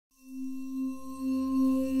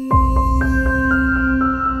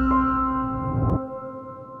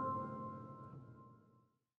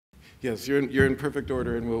Yes, you're in perfect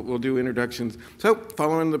order, and we'll do introductions. So,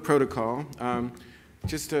 following the protocol,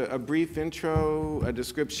 just a brief intro, a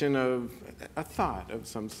description of a thought of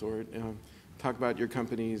some sort. Talk about your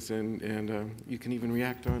companies, and you can even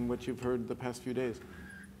react on what you've heard the past few days.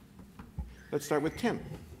 Let's start with Tim.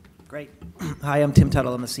 Great. Hi, I'm Tim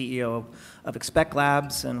Tuttle. I'm the CEO of Expect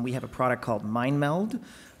Labs, and we have a product called MindMeld,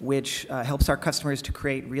 which helps our customers to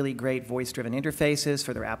create really great voice-driven interfaces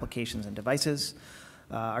for their applications and devices.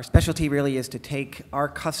 Our specialty really is to take our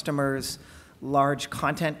customers' large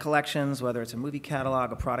content collections, whether it's a movie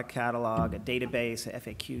catalog, a product catalog, a database, a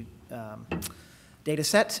FAQ data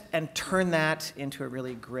set, and turn that into a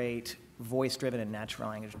really great voice-driven and natural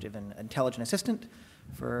language-driven intelligent assistant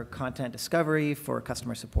for content discovery, for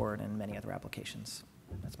customer support, and many other applications.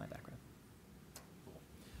 That's my background.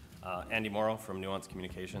 Andy Mauro from Nuance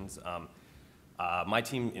Communications. My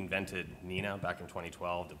team invented Nina back in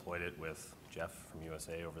 2012, deployed it with Jeff from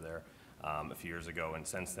USA over there a few years ago, and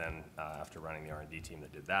since then, after running the R&D team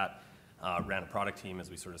that did that, ran a product team as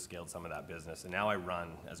we sort of scaled some of that business. And now I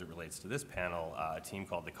run, as it relates to this panel, a team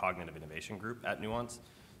called the Cognitive Innovation Group at Nuance.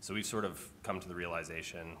 So we've sort of come to the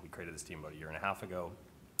realization, we created this team about 1.5 years ago,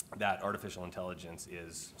 that artificial intelligence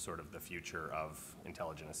is sort of the future of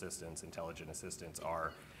intelligent assistants. Intelligent assistants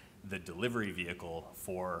are the delivery vehicle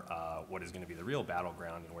for what is going to be the real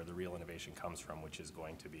battleground and where the real innovation comes from, which is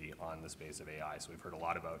going to be on the space of AI. So we've heard a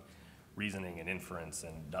lot about reasoning and inference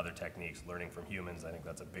and other techniques, learning from humans. I think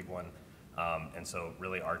that's a big one. And so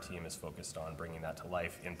really our team is focused on bringing that to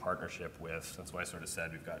life in partnership with, that's why I sort of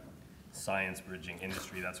said we've got science bridging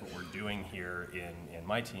industry. That's what we're doing here in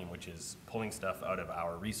my team, which is pulling stuff out of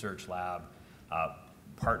our research lab,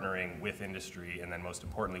 partnering with industry, and then most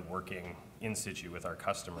importantly, working in situ with our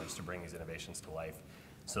customers to bring these innovations to life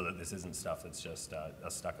so that this isn't stuff that's just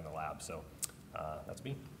stuck in the lab. So that's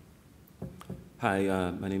me.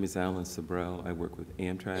 Hi, my name is Alan Sebrell. I work with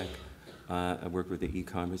Amtrak. I work with the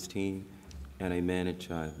eCommerce team, and I manage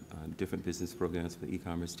different business programs for the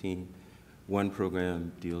eCommerce team. One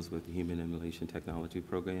program deals with the Human Emulation Technology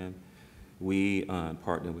program. We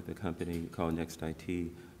partnered with a company called Next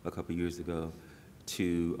IT a couple years ago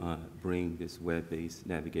to bring this web-based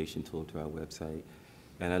navigation tool to our website.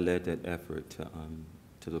 And I led that effort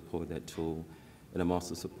to deploy that tool. And I'm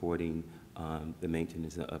also supporting the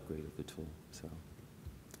maintenance and upgrade of the tool. So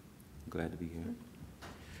I'm glad to be here.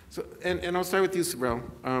 So, and I'll start with you, Sebrell.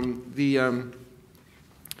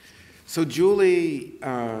 So Julie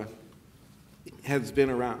has been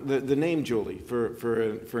around, the name Julie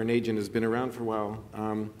for an agent has been around for a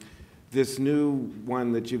while. This new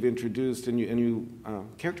one that you've introduced, and you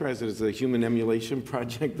characterize it as a human emulation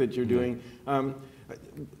project that you're doing.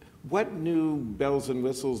 What new bells and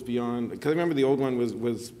whistles beyond, because I remember the old one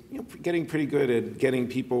was getting pretty good at getting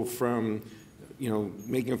people from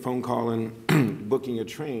making a phone call and booking a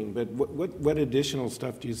train, but what additional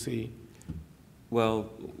stuff do you see? Well,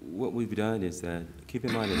 what we've done is that, keep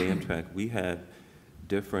in mind at Amtrak, we have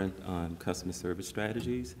different customer service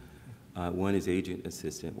strategies. One is agent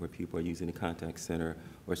assistant, where people are using the contact center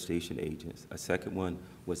or station agents. A second one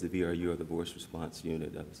was the VRU, or the voice response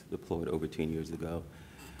unit, that was deployed over 10 years ago.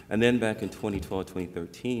 And then back in 2012,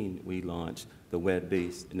 2013, we launched the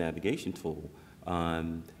web-based navigation tool,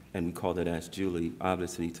 and we called it Ask Julie,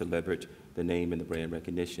 obviously to leverage the name and the brand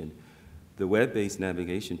recognition. The web-based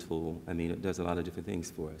navigation tool, I mean, it does a lot of different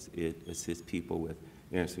things for us. It assists people with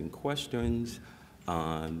answering questions,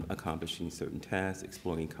 accomplishing certain tasks,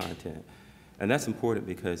 exploring content. And that's important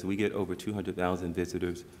because we get over 200,000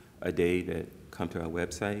 visitors a day that come to our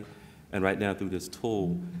website. And right now through this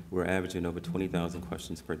tool, we're averaging over 20,000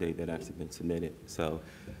 questions per day that have actually been submitted. So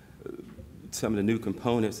some of the new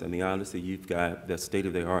components, I mean, honestly, you've got the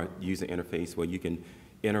state-of-the-art user interface where you can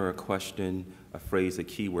enter a question, a phrase, a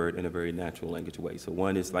keyword in a very natural language way. So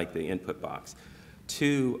one is like the input box.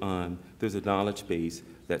 Two, there's a knowledge base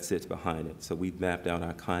that sits behind it. So we've mapped out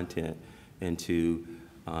our content into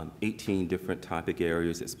 18 different topic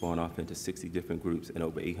areas that spawn off into 60 different groups and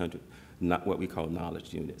over 800, what we call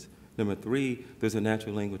knowledge units. Number three, there's a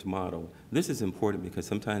natural language model. This is important because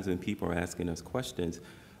sometimes when people are asking us questions,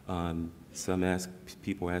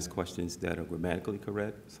 people ask questions that are grammatically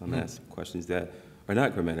correct, some ask questions that are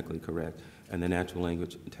not grammatically correct, and the natural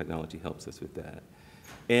language technology helps us with that.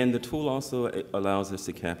 And the tool also allows us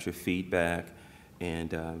to capture feedback,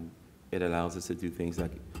 and it allows us to do things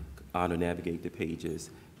like auto-navigate the pages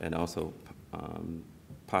and also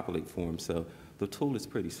populate forms. So the tool is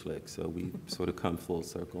pretty slick, so we sort of come full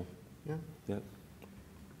circle. Yeah. Yep.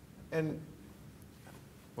 And,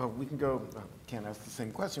 well, we can go, can't ask the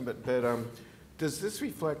same question, but does this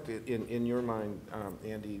reflect, in your mind,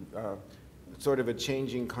 Andy, sort of a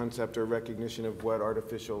changing concept or recognition of what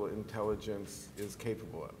artificial intelligence is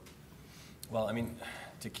capable of? Well, I mean,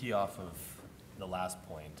 to key off of the last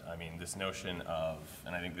point, I mean, this notion of,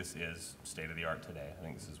 and I think this is state of the art today, I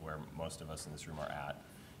think this is where most of us in this room are at,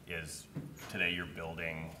 is today you're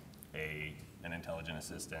building an intelligent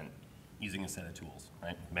assistant using a set of tools,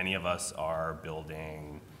 right? Many of us are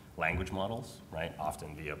building language models, right?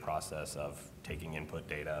 Often via process of taking input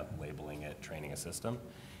data, labeling it, training a system.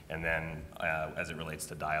 And then as it relates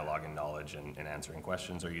to dialogue and knowledge and answering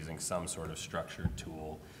questions, are using some sort of structured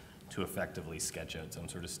tool to effectively sketch out some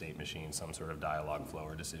sort of state machine, some sort of dialogue flow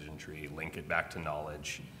or decision tree, link it back to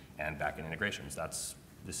knowledge and back-end integrations. That's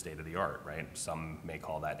the state of the art, right? Some may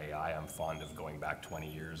call that AI. I'm fond of going back 20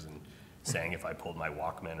 years and saying if I pulled my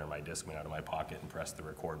Walkman or my Discman out of my pocket and pressed the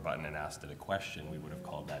record button and asked it a question, we would have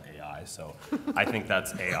called that AI. So I think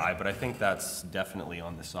that's AI, but I think that's definitely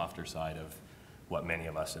on the softer side of what many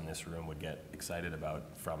of us in this room would get excited about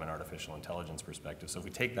from an artificial intelligence perspective. So if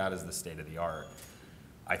we take that as the state of the art,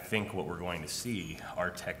 I think what we're going to see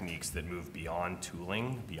are techniques that move beyond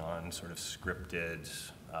tooling, beyond sort of scripted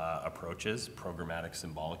approaches, programmatic,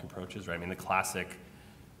 symbolic approaches, right? I mean, the classic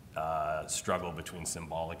struggle between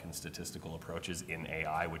symbolic and statistical approaches in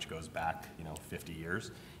AI, which goes back, 50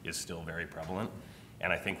 years, is still very prevalent.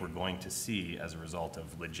 And I think we're going to see, as a result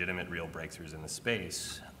of legitimate real breakthroughs in the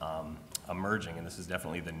space, emerging, and this is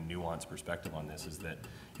definitely the nuanced perspective on this, is that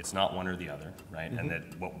it's not one or the other, right? Mm-hmm. And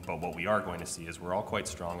that, but what we are going to see is we're all quite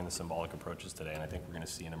strong in the symbolic approaches today, and I think we're going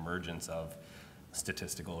to see an emergence of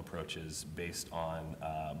statistical approaches based on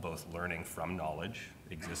both learning from knowledge,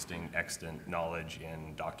 existing extant knowledge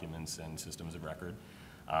in documents and systems of record.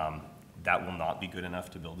 That will not be good enough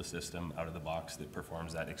to build a system out of the box that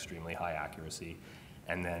performs that extremely high accuracy.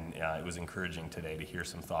 And then it was encouraging today to hear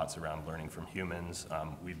some thoughts around learning from humans.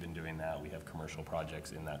 We've been doing that. We have commercial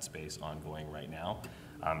projects in that space ongoing right now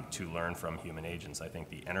to learn from human agents. I think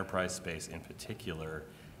the enterprise space in particular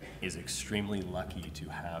is extremely lucky to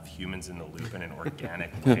have humans in the loop in an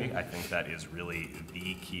organic way. I think that is really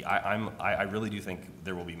the key. I really do think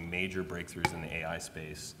there will be major breakthroughs in the AI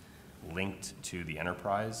space linked to the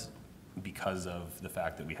enterprise because of the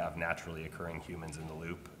fact that we have naturally occurring humans in the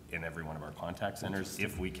loop in every one of our contact centers,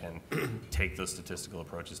 if we can take those statistical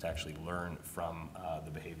approaches to actually learn from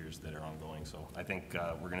the behaviors that are ongoing. So I think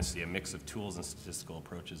we're going to see a mix of tools and statistical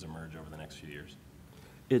approaches emerge over the next few years.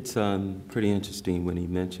 It's pretty interesting when he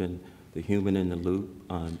mentioned the human in the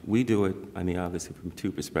loop. We do it, I mean, obviously from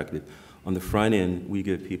two perspectives. On the front end, we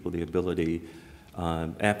give people the ability,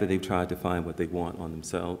 after they've tried to find what they want on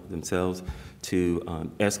themselves to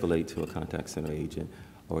escalate to a contact center agent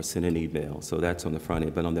or send an email. So that's on the front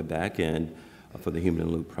end. But on the back end, for the human in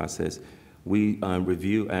the loop process, we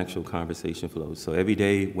review actual conversation flows. So every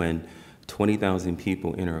day when 20,000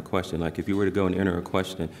 people enter a question, like if you were to go and enter a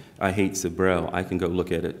question, I hate Sebrell, I can go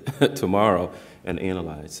look at it tomorrow and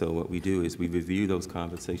analyze. So what we do is we review those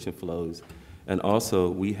conversation flows. And also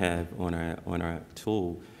we have on our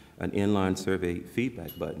tool an inline survey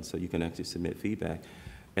feedback button, so you can actually submit feedback.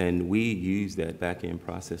 And we use that back-end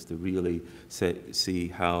process to really see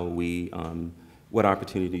how we, what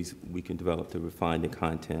opportunities we can develop to refine the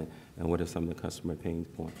content and what are some of the customer pain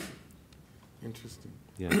points. Interesting.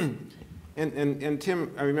 Yeah. And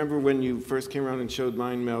Tim, I remember when you first came around and showed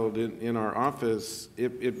MindMeld in our office,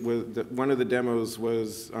 it was, one of the demos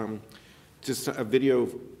was just a video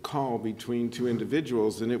call between two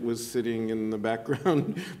individuals, and it was sitting in the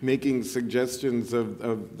background making suggestions of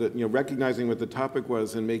the, recognizing what the topic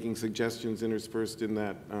was and making suggestions interspersed in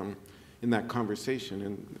that conversation.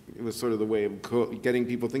 And it was sort of the way of getting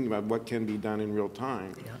people thinking about what can be done in real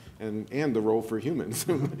time, yeah. and the role for humans.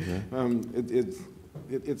 Yeah.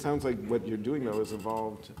 It sounds like what you're doing, though, has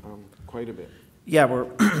evolved quite a bit. Yeah,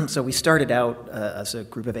 so we started out as a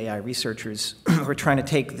group of AI researchers. We're trying to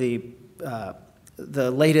take the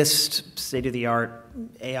latest state-of-the-art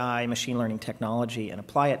AI machine learning technology and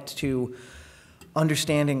apply it to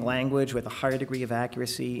understanding language with a higher degree of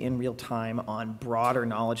accuracy in real time on broader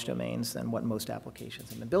knowledge domains than what most applications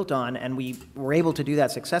have been built on. And we were able to do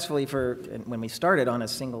that successfully when we started on a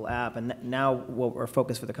single app. And now what our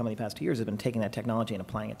focus for the company the past 2 years has been taking that technology and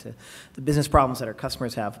applying it to the business problems that our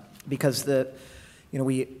customers have. Because I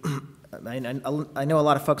know a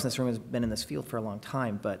lot of folks in this room have been in this field for a long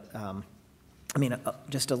time, but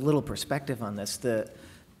just a little perspective on this. The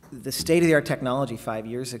state-of-the-art technology 5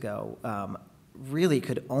 years ago really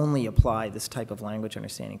could only apply this type of language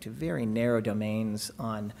understanding to very narrow domains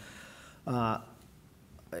on,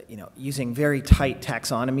 using very tight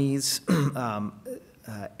taxonomies.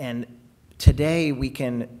 And today we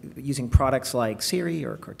can, using products like Siri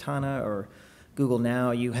or Cortana or Google Now,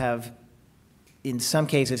 you have in some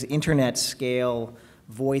cases, internet scale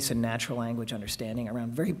voice and natural language understanding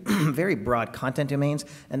around very, very broad content domains,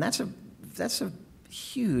 and that's a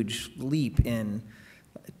huge leap in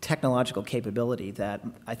technological capability that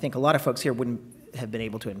I think a lot of folks here wouldn't have been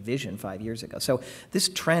able to envision 5 years ago. So this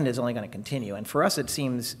trend is only going to continue, and for us it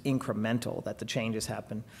seems incremental that the changes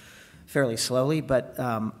happen fairly slowly, but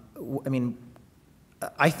I mean,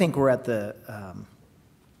 I think we're at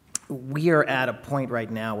we are at a point right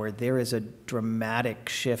now where there is a dramatic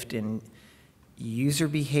shift in user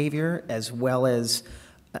behavior as well as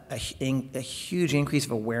a huge increase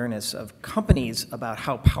of awareness of companies about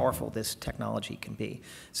how powerful this technology can be.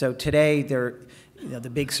 So today, the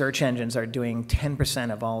big search engines are doing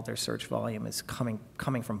 10% of all their search volume is coming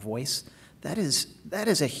from voice. That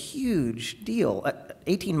is a huge deal.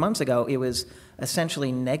 18 months ago, it was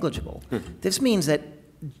essentially negligible. This means that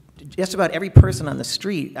just about every person on the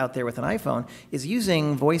street out there with an iPhone is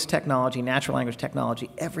using voice technology, natural language technology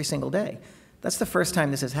every single day. That's the first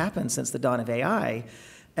time this has happened since the dawn of AI.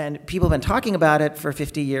 And people have been talking about it for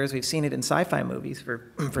 50 years. We've seen it in sci-fi movies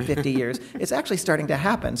for 50 years. It's actually starting to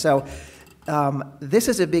happen. So this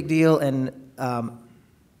is a big deal, and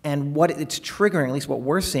what it's triggering, at least what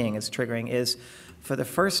we're seeing is triggering, is for the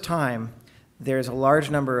first time, there's a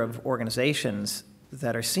large number of organizations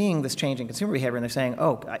that are seeing this change in consumer behavior, and they're saying,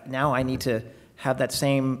 oh, now I need to have that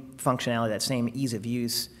same functionality, that same ease of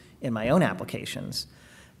use in my own applications.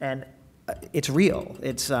 And it's real.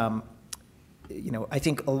 It's, I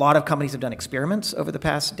think a lot of companies have done experiments over the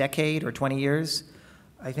past decade or 20 years.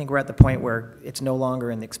 I think we're at the point where it's no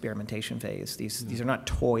longer in the experimentation phase. These are not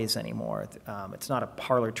toys anymore. It's not a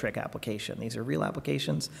parlor trick application. These are real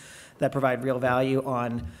applications that provide real value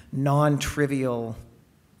on non-trivial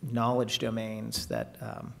knowledge domains that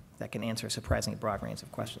can answer a surprisingly broad range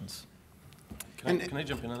of questions. Can I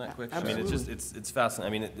jump in on that quick? Absolutely. I mean, it's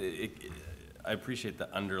fascinating. I mean, I appreciate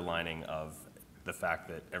the underlining of the fact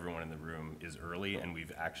that everyone in the room is early and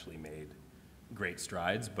we've actually made great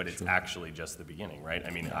strides, but it's actually just the beginning, right? I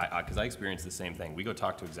mean, because I experienced the same thing. We go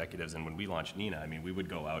talk to executives, and when we launched Nina, I mean, we would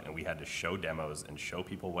go out and we had to show demos and show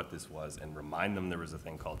people what this was and remind them there was a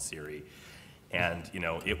thing called Siri. And,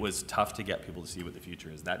 it was tough to get people to see what the future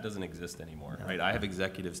is. That doesn't exist anymore, right? I have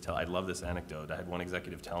executives I love this anecdote. I had one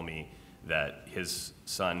executive tell me that his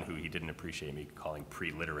son, who he didn't appreciate me calling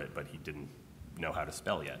pre-literate, but he didn't know how to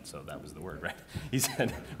spell yet, so that was the word, right? He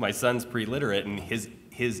said, my son's pre-literate, and his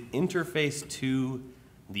interface to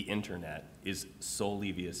the internet is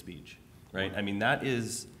solely via speech, right? I mean, that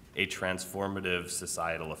is a transformative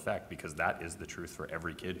societal effect, because that is the truth for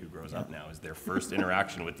every kid who grows up now, is their first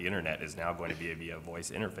interaction with the internet is now going to be via voice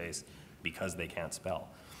interface because they can't spell.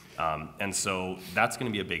 And so that's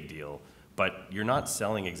going to be a big deal. But you're not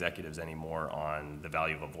selling executives anymore on the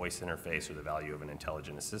value of a voice interface or the value of an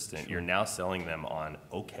intelligent assistant. You're now selling them on,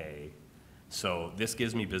 okay, so this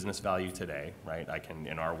gives me business value today, right? I can,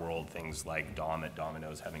 in our world, things like Dom at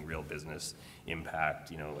Domino's having real business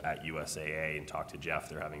impact, at USAA, and talk to Jeff,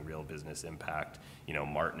 they're having real business impact.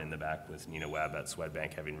 Martin in the back with Nina Webb at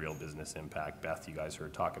Swedbank having real business impact. Beth, you guys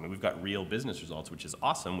heard talk. I mean, we've got real business results, which is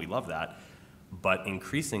awesome. We love that. But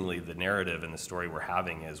increasingly, the narrative and the story we're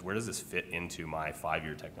having is, where does this fit into my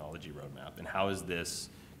 5-year technology roadmap? And how is this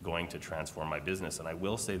going to transform my business? And I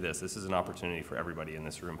will say this is an opportunity for everybody in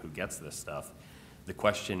this room who gets this stuff. The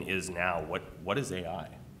question is now, what is AI?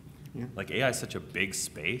 Yeah. Like, AI is such a big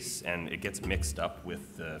space, and it gets mixed up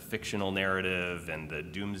with the fictional narrative and the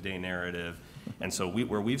doomsday narrative. And so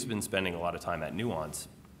where we've been spending a lot of time at Nuance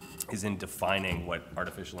is in defining what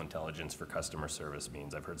artificial intelligence for customer service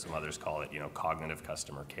means. I've heard some others call it, cognitive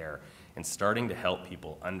customer care, and starting to help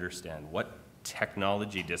people understand what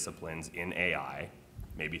technology disciplines in AI,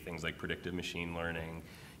 maybe things like predictive machine learning,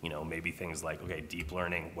 maybe things like, okay, deep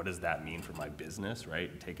learning, what does that mean for my business,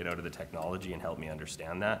 right? Take it out of the technology and help me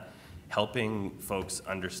understand that. Helping folks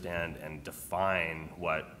understand and define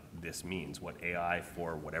what this means, what AI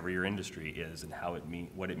for whatever your industry is, and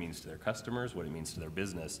what it means to their customers, what it means to their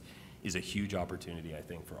business, is a huge opportunity, I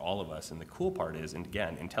think, for all of us. And the cool part is, and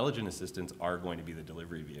again, intelligent assistants are going to be the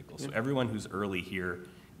delivery vehicle. So everyone who's early here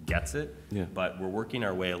gets it, but we're working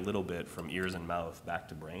our way a little bit from ears and mouth back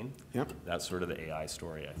to brain. Yep. That's sort of the AI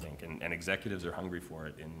story, I think. And executives are hungry for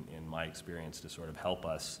it, in my experience, to sort of help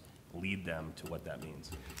us lead them to what that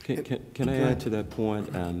means. Can I add to that point?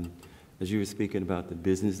 As you were speaking about the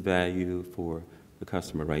business value for the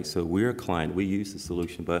customer, right? So we're a client, we use the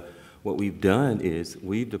solution, but what we've done is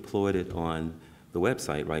we've deployed it on the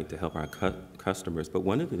website, right, to help our customers. But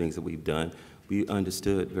one of the things that we've done, we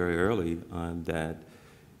understood very early that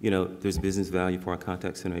there's business value for our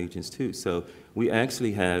contact center agents too. So we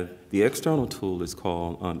actually have, the external tool is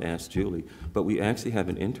called Ask Julie, but we actually have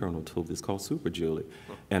an internal tool that's called Super Julie.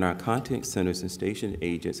 And our contact centers and station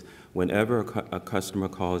agents, whenever a customer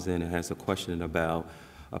calls in and has a question about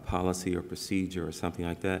a policy or procedure or something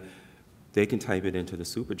like that, they can type it into the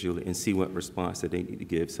Super Julie and see what response that they need to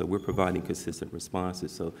give. So we're providing consistent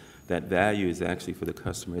responses. So that value is actually for the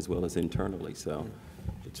customer as well as internally. So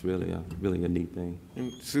it's really a neat thing.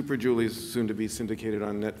 And Super Julie's soon to be syndicated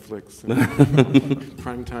on Netflix and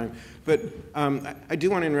prime time. But I do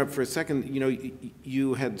want to interrupt for a second.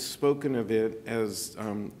 You had spoken of it as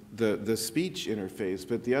the speech interface,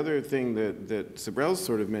 but the other thing that Sebrell's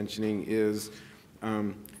sort of mentioning is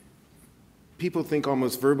people think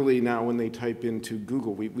almost verbally now when they type into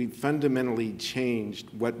Google. We fundamentally changed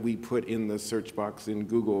what we put in the search box in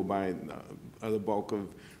Google by the bulk of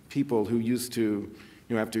people who used to,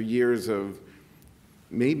 after years of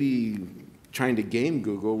maybe trying to game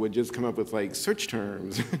Google, would just come up with like search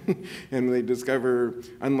terms. And they discover,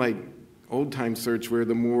 unlike old-time search where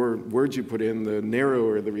the more words you put in, the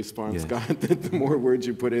narrower the response got, that the more words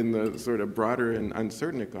you put in, the sort of broader and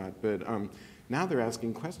uncertain it got. But now they're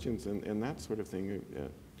asking questions and that sort of thing.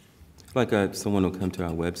 Like someone will come to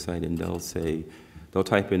our website and they'll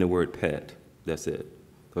type in the word pet, that's it.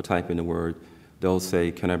 They'll type in the word, they'll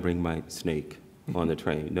say, can I bring my snake on the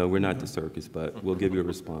train? No, we're not the circus, but we'll give you a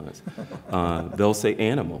response. They'll say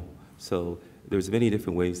animal. So there's many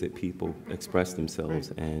different ways that people express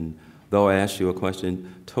themselves, and they'll ask you a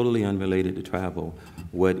question totally unrelated to travel.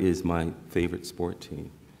 What is my favorite sport team?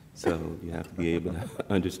 So you have to be able to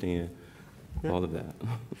understand all of that.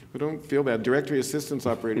 But don't feel bad. Directory assistance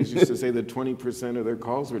operators used to say that 20% of their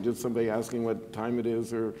calls were just somebody asking what time it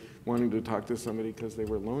is or wanting to talk to somebody because they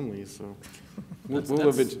were lonely. So that's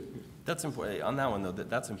important. On that one, though,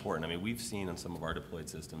 that's important. I mean, we've seen in some of our deployed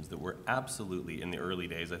systems that we're absolutely, in the early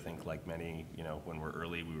days, I think, like many, when we're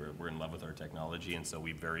early, we're in love with our technology, and so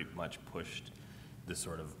we very much pushed this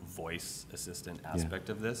sort of voice assistant aspect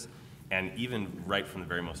of this. And even right from the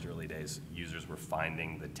very most early days, users were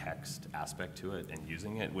finding the text aspect to it and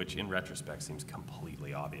using it, which in retrospect seems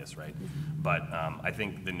completely obvious, right? But I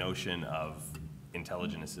think the notion of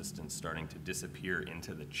intelligent assistants starting to disappear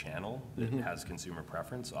into the channel that has consumer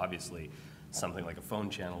preference, obviously something like a phone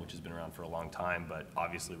channel, which has been around for a long time, but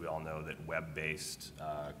obviously we all know that web-based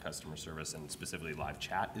customer service and specifically live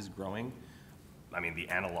chat is growing. I mean, the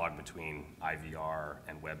analog between IVR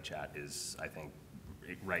and web chat is, I think,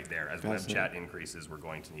 right there. As web chat increases, we're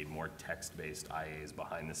going to need more text-based IAs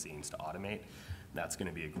behind the scenes to automate. That's going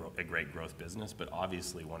to be a great growth business, but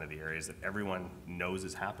obviously one of the areas that everyone knows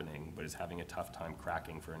is happening but is having a tough time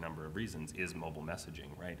cracking for a number of reasons is mobile messaging,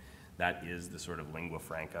 right? That is the sort of lingua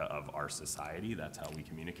franca of our society. That's how we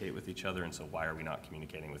communicate with each other, and so why are we not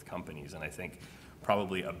communicating with companies? And I think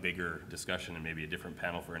probably a bigger discussion and maybe a different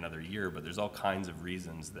panel for another year, but there's all kinds of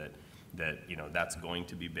reasons that that's going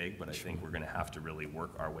to be big, but I think we're going to have to really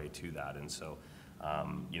work our way to that. And so,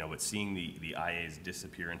 with seeing the IAs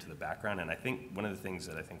disappear into the background, and I think one of the things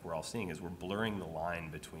that I think we're all seeing is we're blurring the line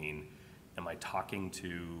between, am I talking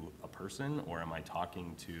to a person or am I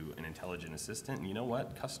talking to an intelligent assistant? And you know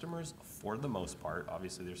what? Customers, for the most part,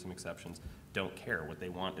 obviously there's some exceptions, don't care. What they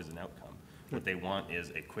want is an outcome. What they want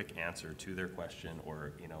is a quick answer to their question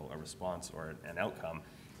or, a response or an outcome.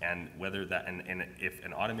 And whether that, and if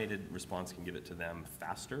an automated response can give it to them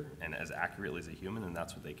faster and as accurately as a human, then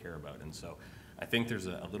that's what they care about. And so I think there's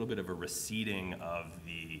a little bit of a receding of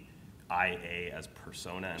the IA as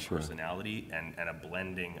persona and personality and a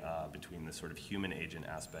blending between the sort of human agent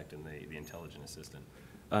aspect and the intelligent assistant.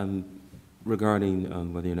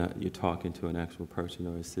 Regarding whether or not you're talking to an actual person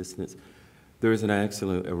or assistant, there is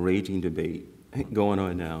a raging debate going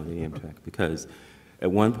on now in Amtrak, because at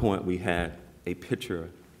one point we had a picture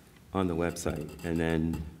on the website, and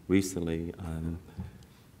then recently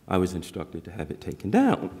I was instructed to have it taken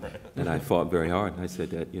down, and I fought very hard, and I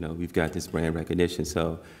said that, we've got this brand recognition.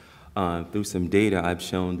 So through some data, I've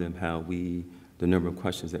shown them how the number of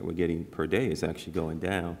questions that we're getting per day is actually going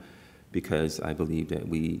down, because I believe that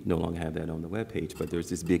we no longer have that on the webpage. But there's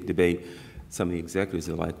this big debate. Some of the executives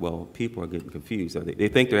are like, well, people are getting confused. They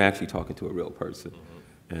think they're actually talking to a real person.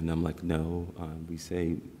 And I'm like, no, we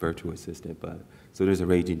say virtual assistant, but so there's a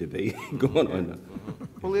raging debate going on.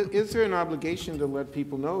 Well, is there an obligation to let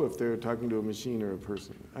people know if they're talking to a machine or a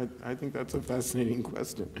person? I think that's a fascinating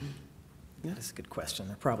question. That is a good question.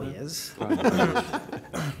 There probably is. Probably.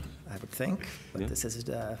 I would think, but this is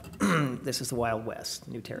the Wild West,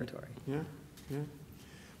 new territory. Yeah.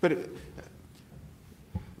 But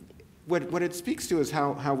what it speaks to is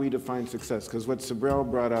how we define success, because what Sebrell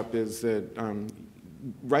brought up is that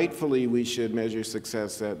rightfully, we should measure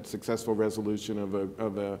success at successful resolution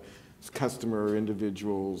of a customer or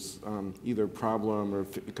individual's either problem or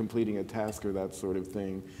completing a task or that sort of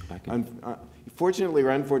thing. Fortunately or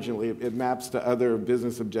unfortunately, it maps to other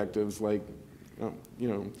business objectives like,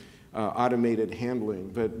 automated handling.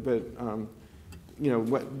 But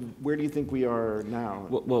where do you think we are now?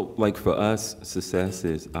 Well, like for us, success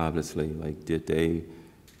is obviously like, did they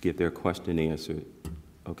get their question answered?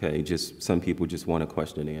 Okay, just some people just want a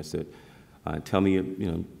question answered. Tell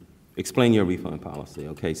me, explain your refund policy.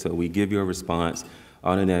 Okay, so we give you a response,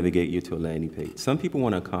 auto-navigate you to a landing page. Some people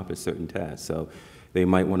want to accomplish certain tasks, so they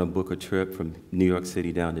might want to book a trip from New York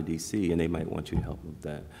City down to DC, and they might want you to help with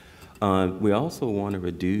that. We also want to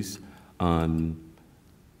reduce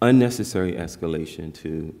unnecessary escalation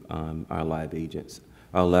to our live agents.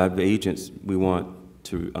 Our live agents, we want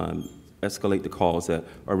to escalate the calls that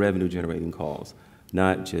are revenue-generating calls,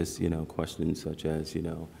 not just questions such as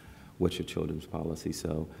what's your children's policy.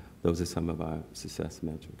 So those are some of our success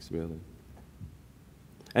metrics, really.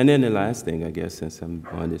 And then the last thing, I guess, since I'm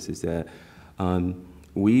on this, is that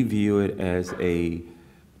we view it as a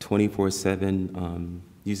 24/7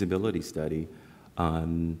 usability study.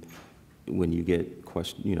 When you get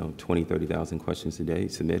 20, 30,000 questions a day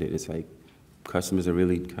submitted, it's like customers are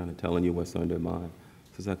really kind of telling you what's on their mind.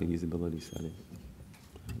 So it's like a usability study.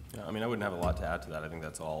 Yeah, I mean, I wouldn't have a lot to add to that. I think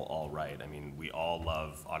that's all right. I mean, we all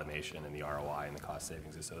love automation and the ROI and the cost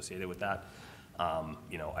savings associated with that.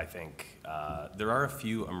 I think there are a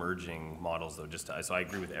few emerging models, though. So I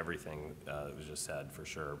agree with everything that was just said, for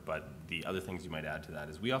sure. But the other things you might add to that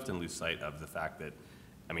is we often lose sight of the fact that,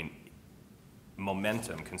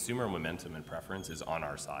 momentum, consumer momentum and preference is on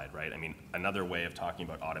our side, right? I mean, another way of talking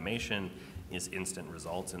about automation is instant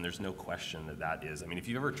results, and there's no question that is. I mean, if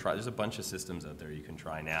you've ever tried, there's a bunch of systems out there you can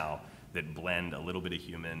try now that blend a little bit of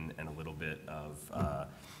human and a little bit of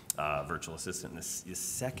virtual assistant. The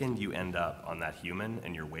second you end up on that human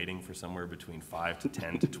and you're waiting for somewhere between 5 to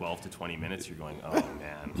 10 to 12 to 20 minutes, you're going, oh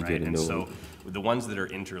man, right? And so the ones that are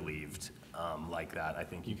interleaved like that, I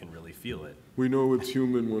think you can really feel it. We know it's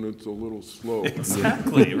human when it's a little slow.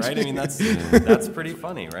 Exactly, right? I mean, that's pretty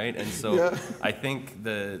funny, right? And so yeah. I think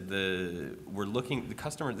the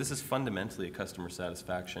customer, this is fundamentally a customer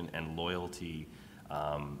satisfaction and loyalty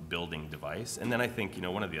building device. And then I think,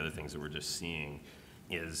 one of the other things that we're just seeing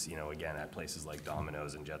is, again, at places like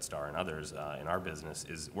Domino's and Jetstar and others in our business,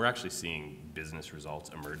 is we're actually seeing business results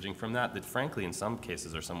emerging from that frankly in some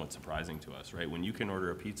cases are somewhat surprising to us, right? When you can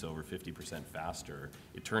order a pizza over 50% faster,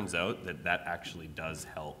 it turns out that actually does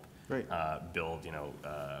help build,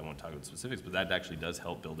 I won't talk about specifics, but that actually does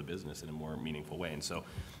help build a business in a more meaningful way. And so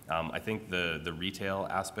I think the retail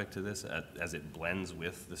aspect to this, as it blends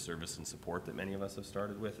with the service and support that many of us have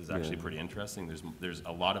started with, is actually pretty interesting. There's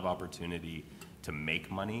a lot of opportunity to make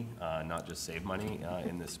money, not just save money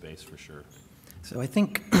in this space, for sure. So I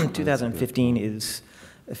think 2015 is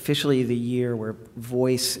officially the year where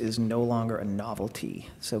voice is no longer a novelty.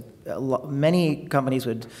 So many companies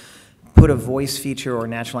would put a voice feature or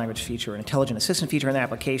natural language feature, an intelligent assistant feature in their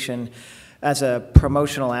application as a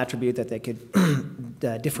promotional attribute that they could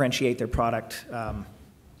differentiate their product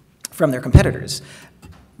from their competitors.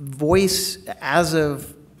 Voice, as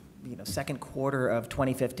of second quarter of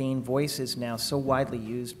 2015, voice is now so widely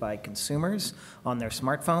used by consumers on their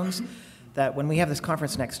smartphones that when we have this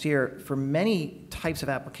conference next year, for many types of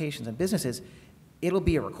applications and businesses, it'll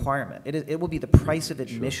be a requirement. It will be the price of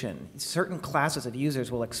admission. Sure. Certain classes of users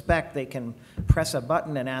will expect they can press a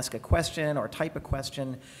button and ask a question or type a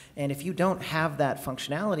question, and if you don't have that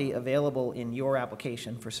functionality available in your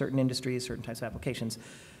application for certain industries, certain types of applications,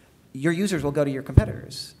 your users will go to your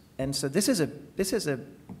competitors. And so this is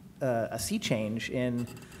a sea change in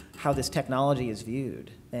how this technology is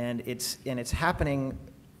viewed, and it's happening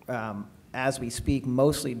as we speak,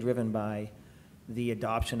 mostly driven by the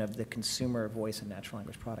adoption of the consumer voice and natural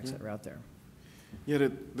language products that are out there. Yet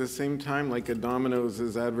at the same time, like a Domino's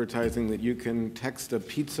is advertising that you can text a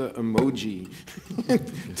pizza emoji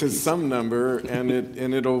to some number and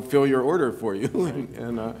it'll fill your order for you.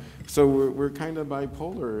 So we're kind of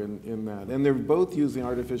bipolar in that. And they're both using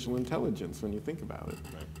artificial intelligence when you think about it.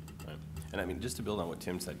 Right. And I mean, just to build on what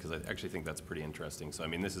Tim said, because I actually think that's pretty interesting. So I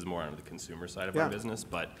mean, this is more on the consumer side of our business,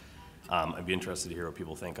 but I'd be interested to hear what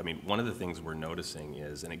people think. I mean, one of the things we're noticing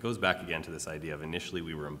is, and it goes back again to this idea of initially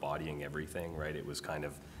we were embodying everything, right? It was kind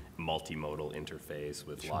of multimodal interface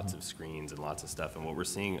with lots of screens and lots of stuff. And what we're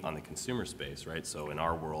seeing on the consumer space, right? So in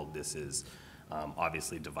our world, this is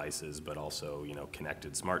obviously devices, but also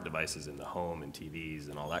connected smart devices in the home and TVs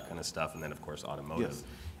and all that kind of stuff. And then of course automotive. Yes.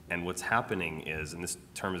 And what's happening is, and this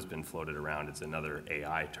term has been floated around, it's another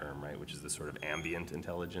AI term, right, which is this sort of ambient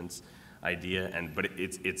intelligence idea, but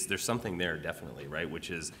there's something there definitely, right,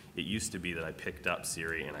 which is, it used to be that I picked up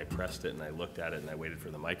Siri and I pressed it and I looked at it and I waited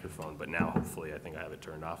for the microphone, but now hopefully I think I have it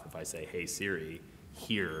turned off. If I say, hey Siri,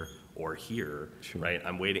 here or here, sure. Right,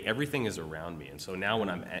 I'm waiting, everything is around me, and so now when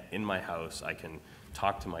I'm in my house, I can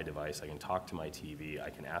talk to my device, I can talk to my TV, I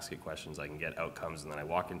can ask it questions, I can get outcomes, and then I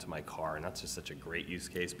walk into my car, and that's just such a great use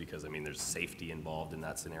case because, I mean, there's safety involved in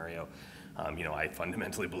that scenario. You know, I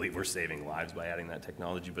fundamentally believe we're saving lives by adding that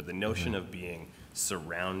technology, but the notion of being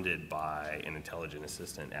surrounded by an intelligent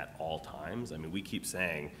assistant at all times, I mean, we keep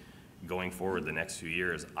saying, going forward the next few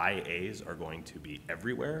years, IAs are going to be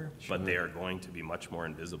everywhere, sure. But they are going to be much more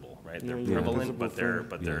invisible, right? They're prevalent, but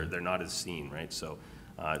they're not as seen, right? So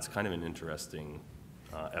it's kind of an interesting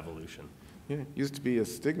evolution. Yeah, it used to be a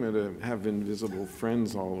stigma to have invisible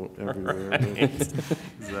friends all everywhere. Right.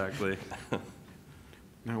 Exactly.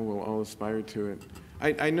 Now we'll all aspire to it.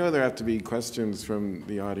 I know there have to be questions from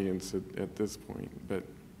the audience at this point, but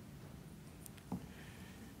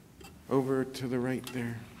over to the right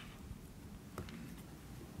there.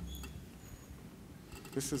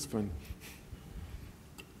 This is fun.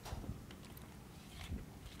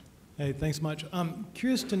 Hey, thanks much. I'm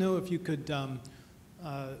curious to know if you could,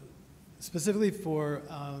 specifically for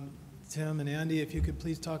Tim and Andy, if you could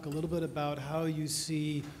please talk a little bit about how you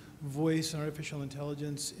see voice and artificial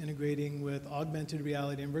intelligence integrating with augmented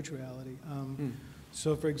reality and virtual reality.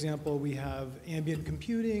 So for example, we have ambient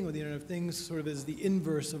computing or the Internet of Things sort of as the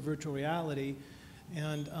inverse of virtual reality.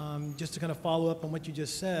 And just to kind of follow up on what you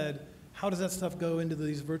just said, how does that stuff go into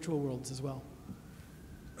these virtual worlds as well?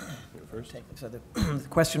 First. So the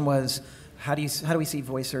question was, how do we see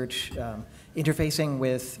voice search interfacing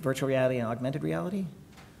with virtual reality and augmented reality?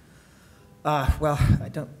 Well,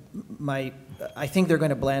 I think they're going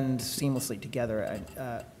to blend seamlessly together.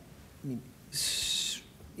 I mean,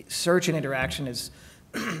 search and interaction is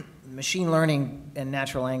machine learning and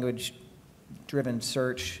natural language driven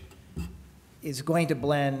search is going to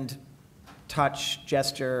blend touch,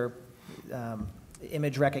 gesture,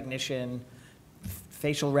 image recognition,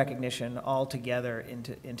 facial recognition all together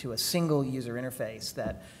into a single user interface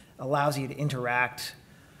that allows you to interact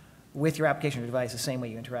with your application or device the same way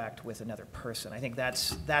you interact with another person. I think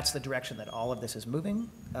that's the direction that all of this is moving.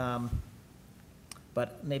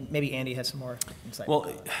 But maybe Andy has some more insight. Well,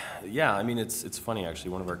 yeah, I mean, it's funny,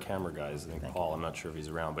 actually. One of our camera guys, I think Paul, I'm not sure if he's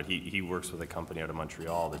around, but he works with a company out of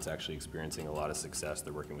Montreal that's actually experiencing a lot of success.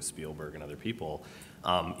 They're working with Spielberg and other people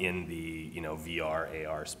in the VR,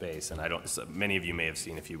 AR space. And many of you may have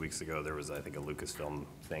seen a few weeks ago, there was, I think, a Lucasfilm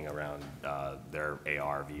thing around their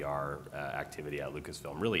AR, VR activity at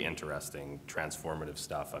Lucasfilm. Really interesting, transformative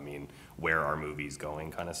stuff. I mean, where are movies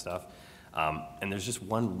going kind of stuff. And there's just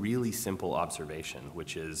one really simple observation,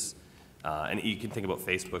 which is, and you can think about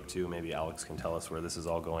Facebook too, maybe Alex can tell us where this is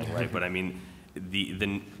all going, right? But I mean,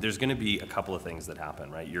 there's going to be a couple of things that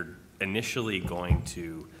happen, right? You're initially going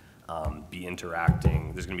to be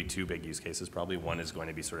interacting. There's going to be two big use cases probably. One is going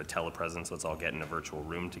to be sort of telepresence. Let's all get in a virtual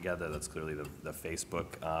room together. That's clearly the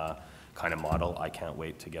Facebook kind of model. I can't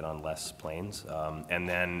wait to get on less planes. And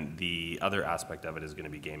then the other aspect of it is going to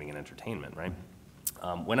be gaming and entertainment, right?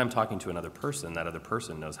 When I'm talking to another person, that other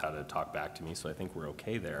person knows how to talk back to me, so I think we're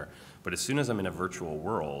okay there. But as soon as I'm in a virtual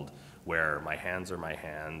world where my hands are my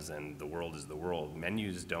hands and the world is the world,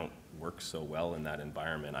 menus don't work so well in that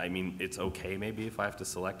environment. I mean, it's okay maybe if I have to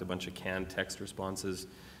select a bunch of canned text responses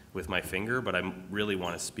with my finger, but I really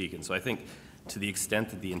want to speak. And so I think to the extent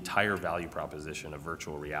that the entire value proposition of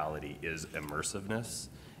virtual reality is immersiveness,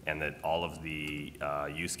 and that all of the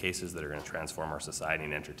use cases that are going to transform our society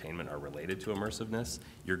and entertainment are related to immersiveness,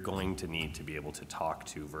 you're going to need to be able to talk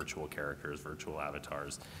to virtual characters, virtual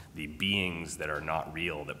avatars, the beings that are not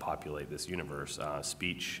real that populate this universe.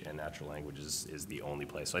 Speech and natural language is the only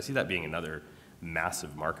place. So I see that being another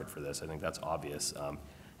massive market for this. I think that's obvious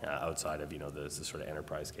outside of the sort of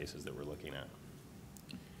enterprise cases that we're looking at.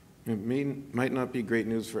 It might not be great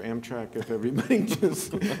news for Amtrak if everybody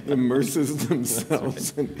just immerses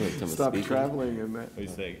themselves and stop traveling in that. We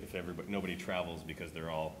say if nobody travels because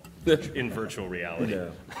they're all in virtual reality.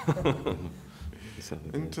 Yeah.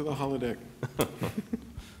 Into the holodeck.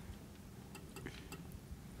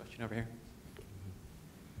 Question over here.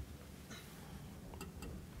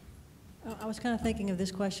 I was kind of thinking of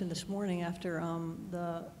this question this morning after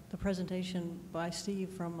the presentation by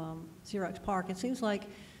Steve from Xerox PARC. It seems like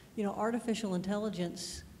artificial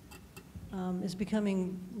intelligence is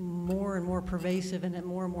becoming more and more pervasive and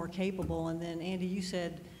more capable. And then, Andy, you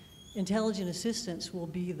said intelligent assistance will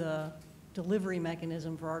be the delivery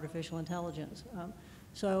mechanism for artificial intelligence.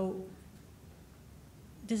 So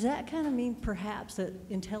does that kind of mean perhaps that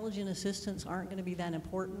intelligent assistants aren't going to be that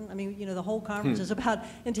important? I mean, you know, the whole conference is about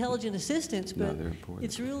intelligent assistants, No, but they're important.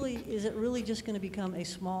 it's really, is it really just going to become a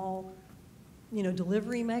small, you know,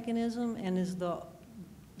 delivery mechanism? And is the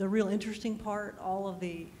real interesting part all of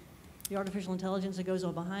the artificial intelligence that goes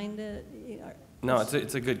on behind it? You know, No,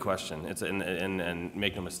 it's a good question. And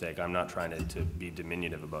make no mistake, I'm not trying to be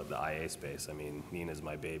diminutive about the IA space. I mean, Nina's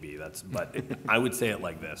my baby. But I would say it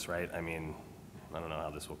like this, right? I mean, I don't know how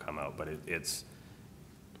this will come out, but it's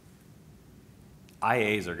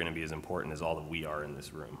IAs are going to be as important as all that we are in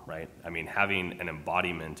this room, right? I mean, having an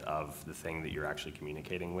embodiment of the thing that you're actually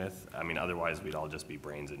communicating with. I mean, otherwise we'd all just be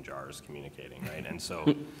brains in jars communicating, right? And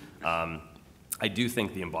so. I do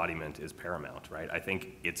think the embodiment is paramount, right? I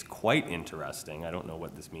think it's quite interesting. I don't know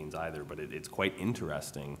what this means either, but it's quite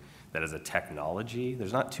interesting that as a technology,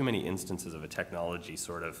 there's not too many instances of a technology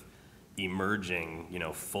sort of emerging, you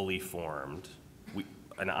know, fully formed.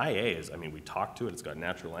 An IA is, I mean, we talk to it, it's got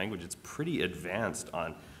natural language, it's pretty advanced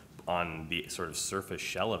on the sort of surface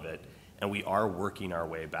shell of it, and we are working our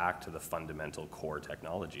way back to the fundamental core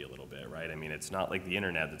technology a little bit, right? I mean, it's not like the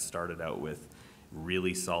internet that started out with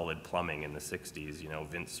really solid plumbing in the 60s, you know,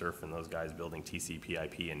 Vince Cerf and those guys building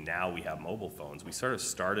TCP/IP, and now we have mobile phones. We sort of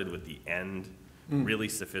started with the end, really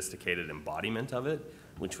sophisticated embodiment of it,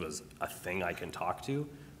 which was a thing I can talk to,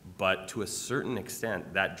 but to a certain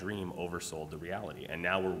extent, that dream oversold the reality. And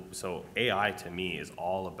now so AI to me is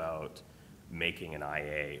all about making an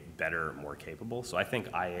IA better, more capable. So I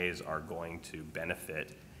think IAs are going to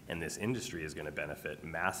benefit, and this industry is going to benefit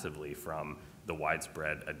massively from the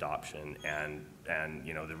widespread adoption and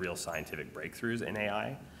you know, the real scientific breakthroughs in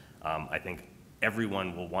AI. I think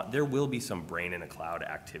everyone will want, there will be some brain in a cloud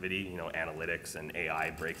activity, you know, analytics and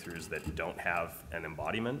AI breakthroughs that don't have an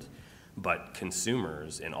embodiment, but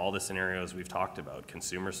consumers in all the scenarios we've talked about,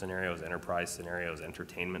 consumer scenarios, enterprise scenarios,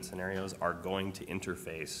 entertainment scenarios, are going to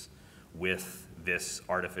interface with this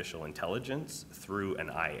artificial intelligence through an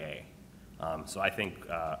IA. So I think,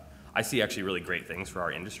 I see actually really great things for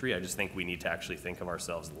our industry. I just think we need to actually think of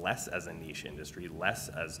ourselves less as a niche industry, less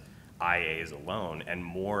as IAs alone, and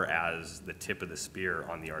more as the tip of the spear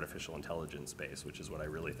on the artificial intelligence space, which is what I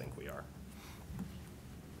really think we are.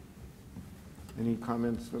 Any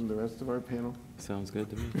comments from the rest of our panel? Sounds good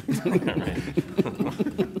to me.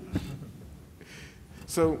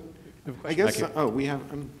 So, I guess, we have,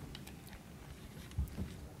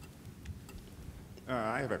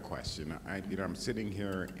 I have a question. I'm sitting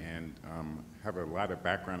here and have a lot of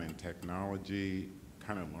background in technology,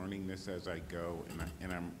 kind of learning this as I go,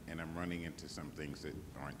 and I'm running into some things that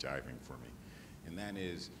aren't jiving for me. And that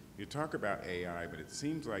is, you talk about AI, but it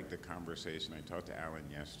seems like the conversation, I talked to Alan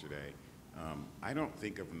yesterday, I don't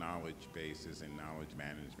think of knowledge bases and knowledge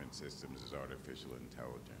management systems as artificial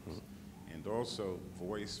intelligence. And also,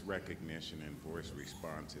 voice recognition and voice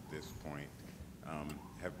response at this point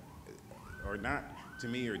are not, to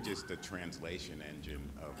me, are just a translation engine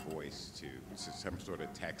of voice to some sort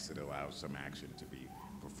of text that allows some action to be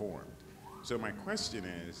performed. So my question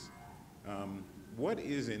is, what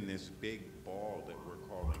is in this big ball that we're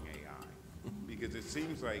calling AI? Because it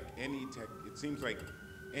seems like anything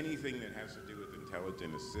that has to do with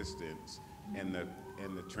intelligent assistance and the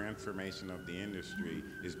transformation of the industry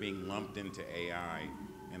is being lumped into AI,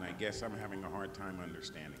 and I guess I'm having a hard time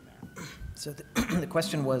understanding that. So the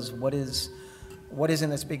question was, what is in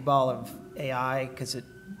this big ball of AI? Because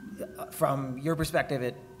from your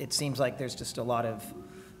perspective, it seems like there's just a lot of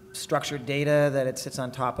structured data that it sits on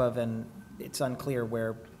top of, and it's unclear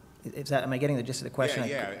where. Am I getting the gist of the question?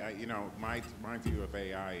 Yeah. My view of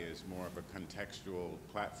AI is more of a contextual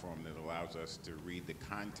platform that allows us to read the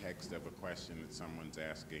context of a question that someone's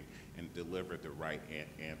asking and deliver the right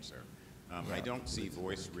answer. I don't see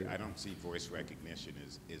voice recognition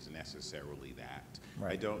as necessarily that.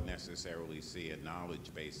 Right. I don't necessarily see a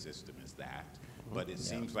knowledge-based system as that. But it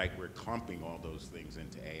seems like we're clumping all those things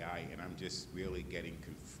into AI, and I'm just really getting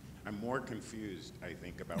I'm more confused, I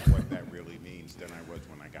think, about what that really means than I was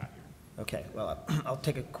when I got here. Okay, well, I'll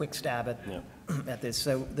take a quick stab at this.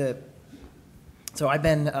 So I've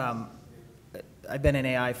been in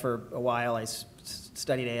AI for a while. I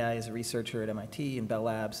studied AI as a researcher at MIT and Bell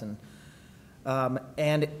Labs, and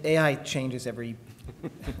AI changes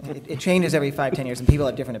it changes every 5-10 years, and people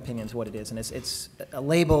have different opinions of what it is, and it's a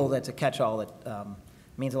label that's a catch-all that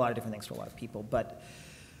means a lot of different things to a lot of people. But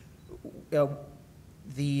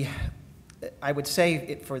I would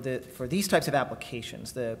say for these types of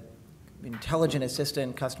applications, the intelligent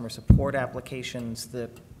assistant, customer support applications,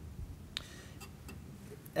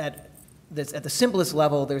 at the simplest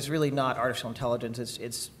level, there's really not artificial intelligence.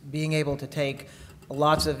 It's being able to take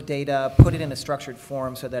lots of data, put it in a structured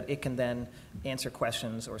form so that it can then answer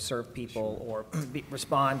questions or serve people or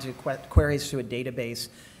respond to queries to a database.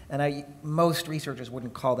 And most researchers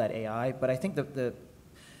wouldn't call that AI, but I think the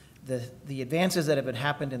advances that have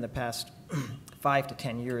happened in the past 5 to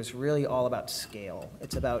 10 years really all about scale.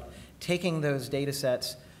 It's about taking those data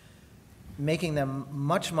sets, making them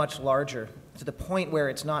much, much larger to the point where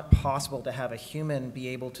it's not possible to have a human be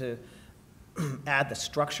able to add the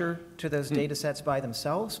structure to those data sets by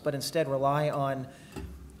themselves, but instead rely on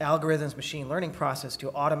algorithms, machine learning process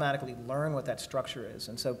to automatically learn what that structure is.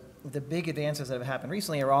 And so the big advances that have happened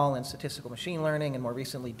recently are all in statistical machine learning and more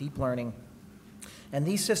recently deep learning. And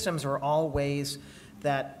these systems are all ways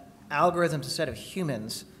that algorithms instead of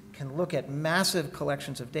humans can look at massive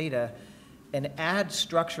collections of data and add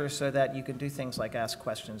structure so that you can do things like ask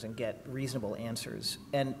questions and get reasonable answers.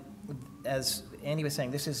 And as Andy was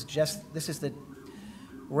saying,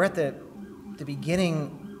 we're at the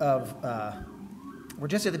beginning of, we're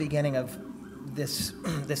just at the beginning of this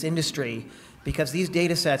industry, because these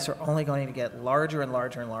data sets are only going to get larger and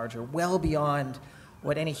larger and larger, well beyond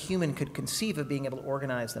what any human could conceive of being able to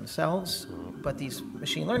organize themselves. But these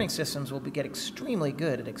machine learning systems will get extremely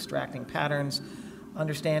good at extracting patterns,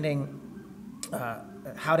 understanding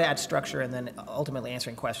how to add structure, and then ultimately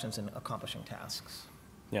answering questions and accomplishing tasks.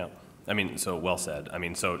 Yeah. I mean, so well said. I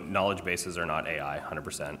mean, so knowledge bases are not AI,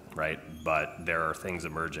 100%, right? But there are things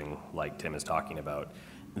emerging, like Tim is talking about,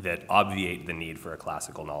 that obviate the need for a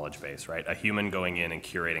classical knowledge base, right? A human going in and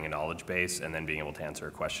curating a knowledge base and then being able to answer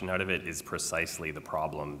a question out of it is precisely the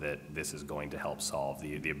problem that this is going to help solve.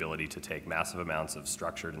 The ability to take massive amounts of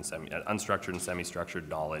structured and unstructured and semi-structured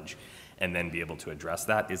knowledge and then be able to address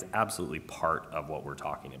that is absolutely part of what we're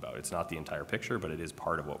talking about. It's not the entire picture, but it is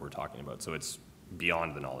part of what we're talking about. So it's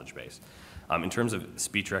beyond the knowledge base. In terms of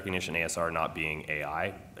speech recognition, ASR not being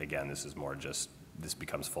AI, again, this is more just, this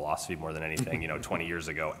becomes philosophy more than anything. 20 years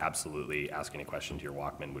ago, absolutely asking a question to your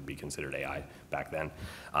Walkman would be considered AI back then.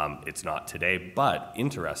 It's not today, but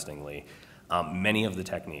interestingly, many of the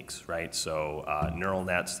techniques, right? So neural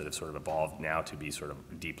nets that have sort of evolved now to be sort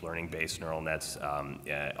of deep learning based neural nets,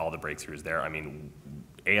 all the breakthroughs there. I mean,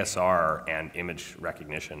 ASR and image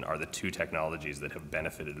recognition are the two technologies that have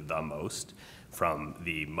benefited the most from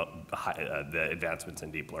the advancements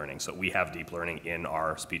in deep learning. So we have deep learning in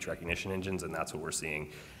our speech recognition engines, and that's what we're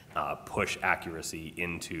seeing push accuracy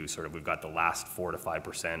into sort of, we've got the last 4 to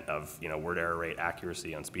 5% of word error rate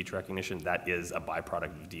accuracy on speech recognition. That is a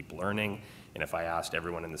byproduct of deep learning. And if I asked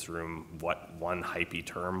everyone in this room what one hypey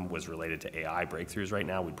term was related to AI breakthroughs right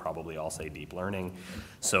now, we'd probably all say deep learning.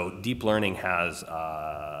 So deep learning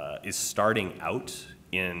is starting out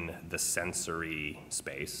in the sensory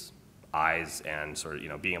space, eyes and sort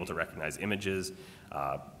of being able to recognize images,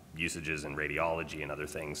 usages in radiology and other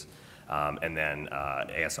things. And then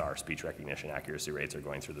ASR, speech recognition accuracy rates are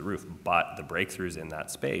going through the roof. But the breakthroughs in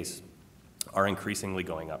that space are increasingly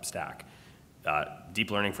going up stack.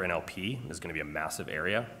 Deep learning for NLP is going to be a massive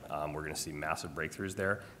area. We're going to see massive breakthroughs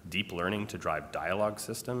there. Deep learning to drive dialogue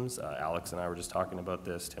systems. Alex and I were just talking about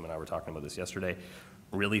this. Tim and I were talking about this yesterday.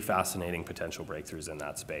 Really fascinating potential breakthroughs in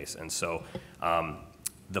that space. And so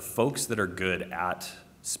the folks that are good at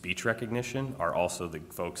speech recognition are also the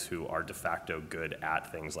folks who are de facto good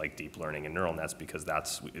at things like deep learning and neural nets, because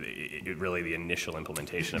that's really the initial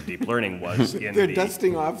implementation of deep learning was in They're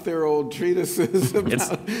dusting off their old treatises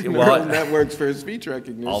about neural networks for speech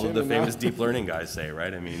recognition. All of the famous deep learning guys say,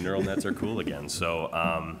 right? I mean, neural nets are cool again. So,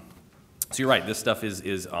 so you're right, this stuff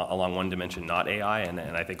is along one dimension not AI, and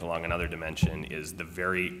I think along another dimension is the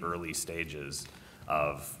very early stages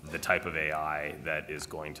of the type of AI that is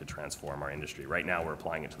going to transform our industry. Right now, we're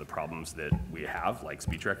applying it to the problems that we have, like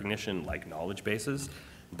speech recognition, like knowledge bases,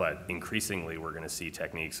 but increasingly we're going to see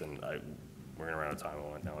techniques, and we're going to run out of time. I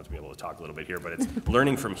want now to be able to talk a little bit here, but it's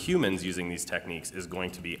learning from humans using these techniques is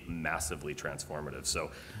going to be massively transformative.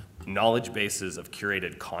 So knowledge bases of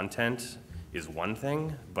curated content is one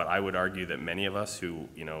thing, but I would argue that many of us who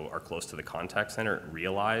are close to the contact center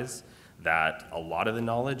realize that a lot of the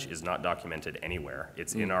knowledge is not documented anywhere.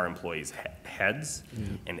 It's in our employees' heads,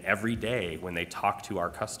 and every day when they talk to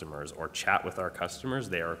our customers or chat with our customers,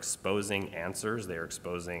 they are exposing answers, they are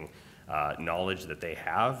exposing knowledge that they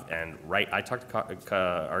have. And I talk to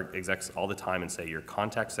our execs all the time and say, your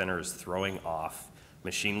contact center is throwing off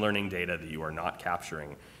machine learning data that you are not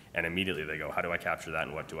capturing. And immediately they go, how do I capture that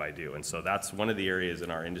and what do I do? And so that's one of the areas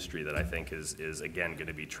in our industry that I think is again, going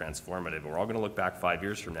to be transformative. We're all going to look back 5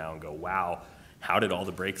 years from now and go, wow, how did all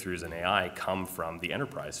the breakthroughs in AI come from the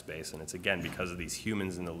enterprise space? And it's, again, because of these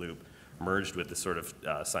humans in the loop merged with the sort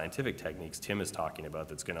of scientific techniques Tim is talking about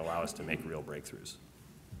that's going to allow us to make real breakthroughs.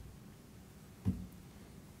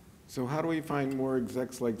 So how do we find more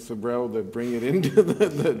execs like Sebrell that bring it into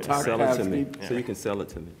the talk Sell it past to me, people? so you can sell it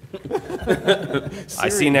to me. I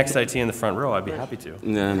see next IT in the front row. I'd be happy to.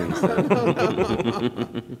 No,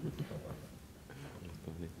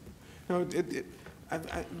 No,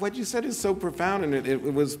 what you said is so profound, and it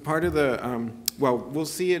was part of the, well, we'll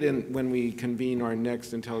see it when we convene our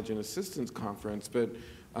next Intelligent Assistance Conference, but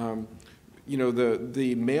you know,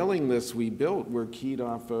 the mailing lists we built were keyed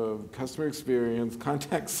off of customer experience,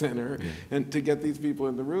 contact center, and to get these people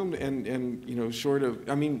in the room, and you know, short of,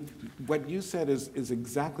 I mean, what you said is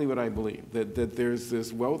exactly what I believe, that there's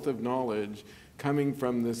this wealth of knowledge coming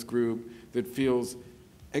from this group that feels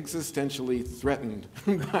existentially threatened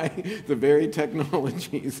by the very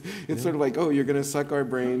technologies. It's sort of like, oh, you're going to suck our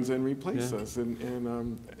brains and replace us,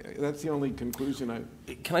 and that's the only conclusion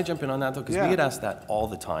Can I jump in on that, though? Because we get asked that all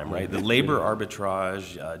the time, right? The labor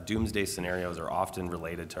arbitrage, doomsday scenarios are often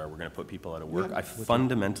related to, we're going to put people out of work. I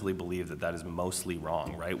fundamentally believe that that is mostly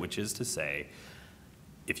wrong, right? Which is to say,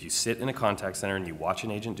 if you sit in a contact center and you watch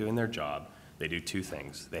an agent doing their job, they do two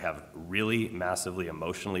things. They have really massively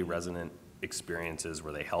emotionally resonant experiences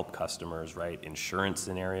where they help customers, right? Insurance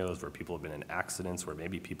scenarios where people have been in accidents, where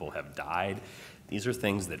maybe people have died. These are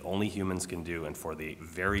things that only humans can do, and for the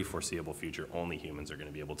very foreseeable future, only humans are going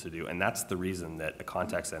to be able to do. And that's the reason that a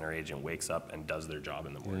contact center agent wakes up and does their job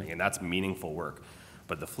in the morning, and that's meaningful work.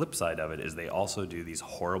 But the flip side of it is they also do these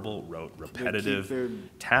horrible, rote, repetitive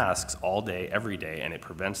tasks all day, every day, and it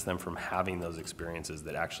prevents them from having those experiences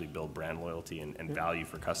that actually build brand loyalty and value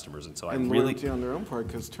for customers. And so I really loyalty on their own part,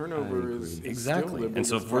 because turnover is exactly. Still and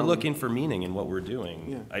so if we're looking for meaning in what we're doing,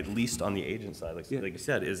 Yeah. at least on the agent side, like you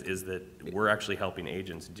said, is that we're actually helping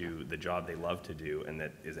agents do the job they love to do, and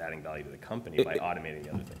that is adding value to the company by automating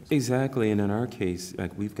the other things. Exactly, and in our case,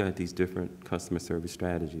 like we've got these different customer service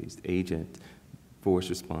strategies, agent,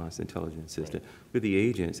 voice response, intelligent assistant. With the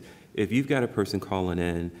agents, if you've got a person calling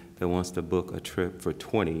in that wants to book a trip for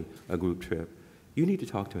 20, a group trip, you need to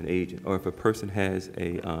talk to an agent. Or if a person has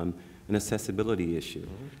an accessibility issue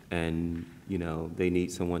and you know they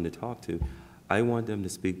need someone to talk to, I want them to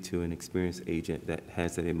speak to an experienced agent that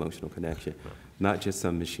has that emotional connection, not just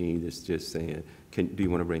some machine that's just saying, do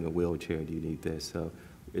you want to bring a wheelchair, do you need this? So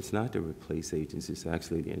it's not to replace agents, it's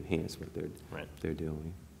actually to enhance what they're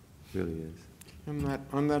doing. It really is.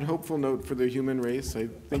 On that hopeful note for the human race, I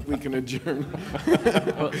think we can adjourn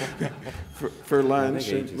for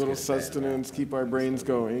lunch, a little sustenance, keep our brains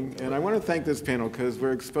going. And I want to thank this panel because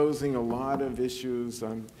we're exposing a lot of issues.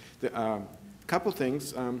 Couple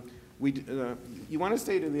things. You want to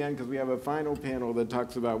stay to the end because we have a final panel that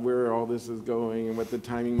talks about where all this is going and what the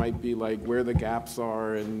timing might be like, where the gaps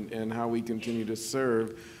are, and how we continue to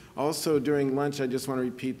serve. Also, during lunch, I just want to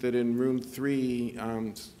repeat that in room 3,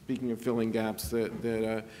 speaking of filling gaps, that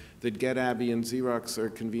GetAbby and Xerox are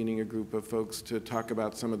convening a group of folks to talk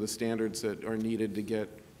about some of the standards that are needed to get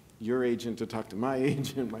your agent to talk to my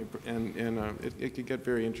agent, it could get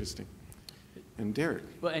very interesting. And Derek.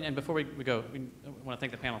 Well, and before we go, I want to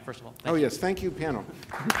thank the panel, first of all. Yes, thank you, panel.